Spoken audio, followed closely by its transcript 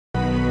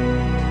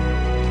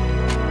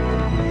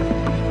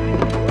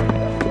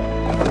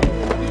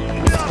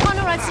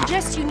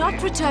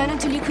not return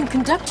until you can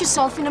conduct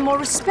yourself in a more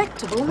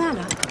respectable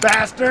manner.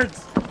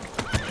 Bastards!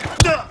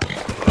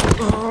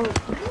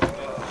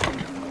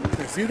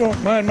 If you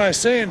don't mind my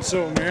saying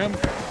so, ma'am,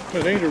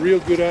 it ain't a real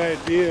good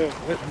idea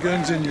letting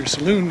guns in your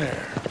saloon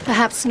there.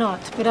 Perhaps not,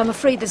 but I'm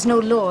afraid there's no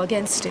law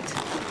against it.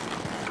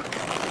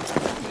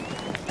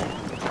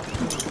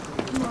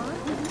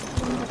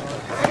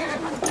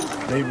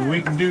 Maybe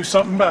we can do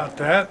something about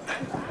that.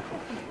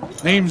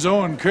 Name's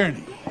Owen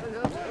Kearney.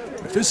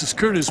 If this is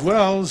Curtis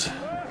Wells,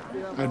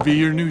 I'd be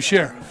your new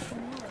sheriff.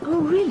 Oh,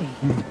 really?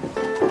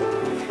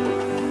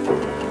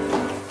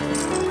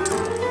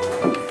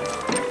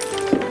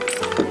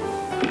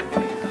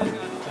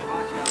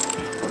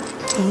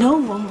 No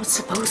one was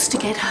supposed to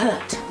get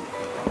hurt.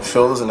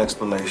 Sure, there's an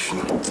explanation.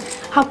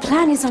 Our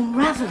plan is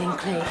unraveling,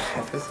 Clay.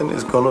 Everything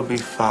is gonna be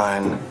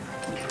fine.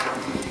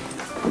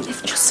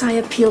 If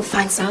Josiah Peel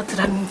finds out that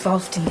I'm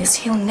involved in this,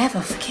 he'll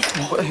never forgive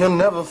me. Well, he'll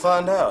never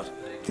find out.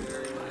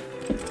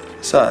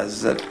 Besides,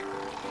 is that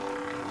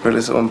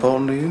really so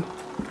important to you?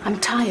 I'm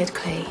tired,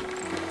 Clay.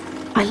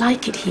 I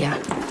like it here.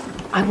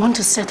 I want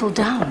to settle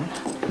down.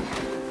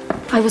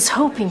 I was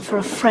hoping for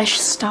a fresh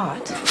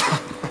start.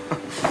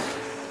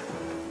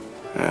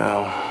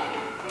 Yeah,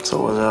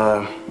 so was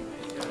I.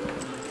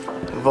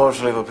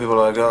 Unfortunately for people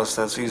like us,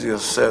 that's easier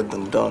said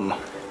than done.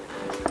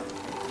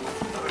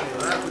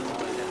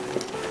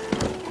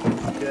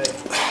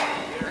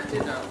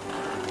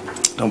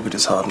 Don't be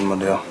disheartened, my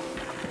dear.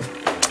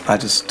 I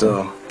just,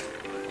 I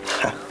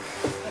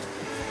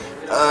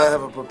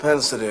have a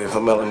propensity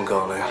for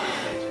melancholy.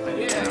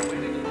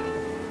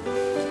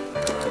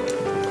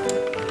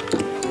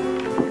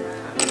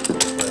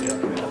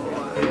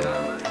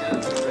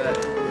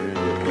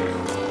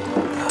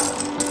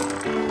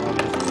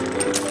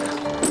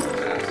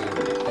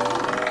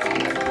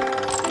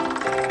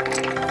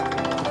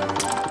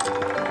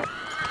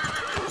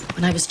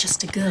 When I was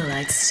just a girl,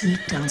 I'd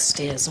sneak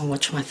downstairs and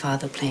watch my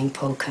father playing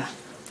poker.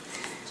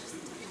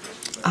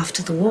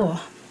 After the war,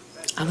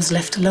 I was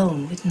left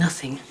alone with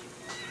nothing.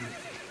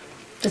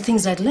 The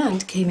things I'd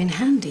learned came in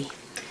handy.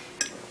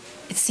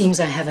 It seems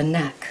I have a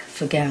knack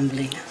for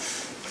gambling.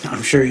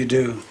 I'm sure you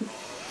do.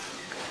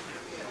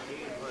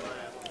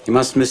 You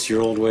must miss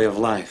your old way of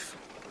life.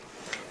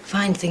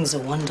 Fine things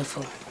are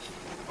wonderful,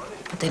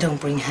 but they don't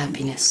bring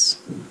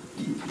happiness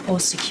or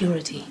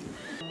security.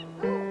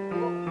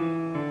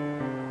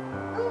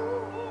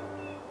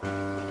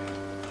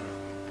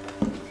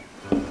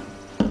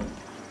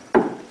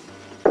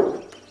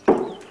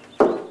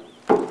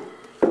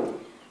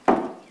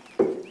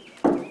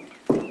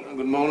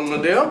 Good morning,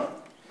 my dear.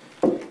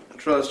 I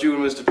trust you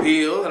and Mr.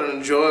 Peel had an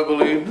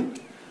enjoyable evening.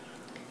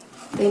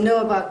 They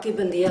know about Gibb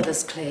and the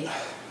others, Clay.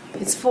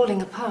 It's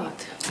falling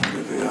apart.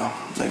 Olivia,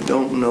 they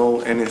don't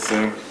know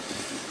anything.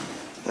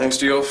 Thanks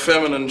to your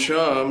feminine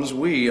charms,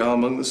 we are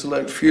among the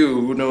select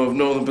few who know of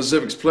Northern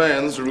Pacific's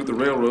plans to route the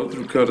railroad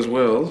through Curtis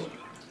Wells.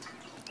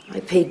 I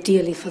paid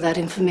dearly for that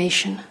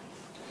information.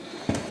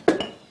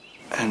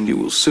 And you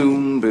will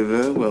soon be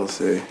very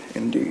wealthy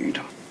indeed.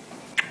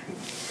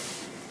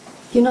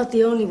 You're not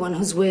the only one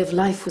whose way of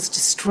life was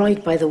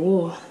destroyed by the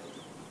war.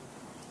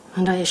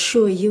 And I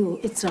assure you,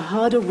 it's a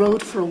harder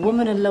road for a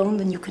woman alone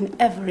than you can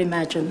ever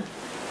imagine.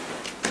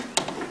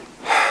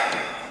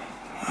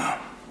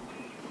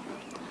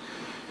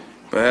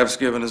 Perhaps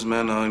given his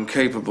men are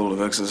incapable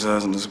of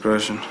exercising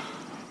discretion.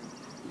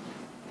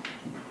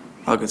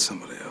 I'll get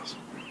somebody else.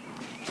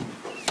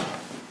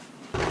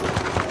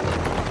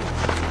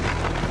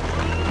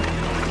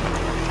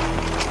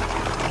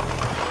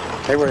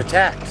 They were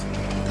attacked.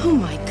 Oh,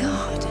 my God.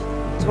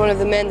 It's one of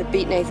the men that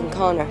beat Nathan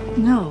Connor.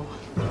 No,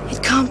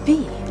 it can't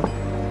be.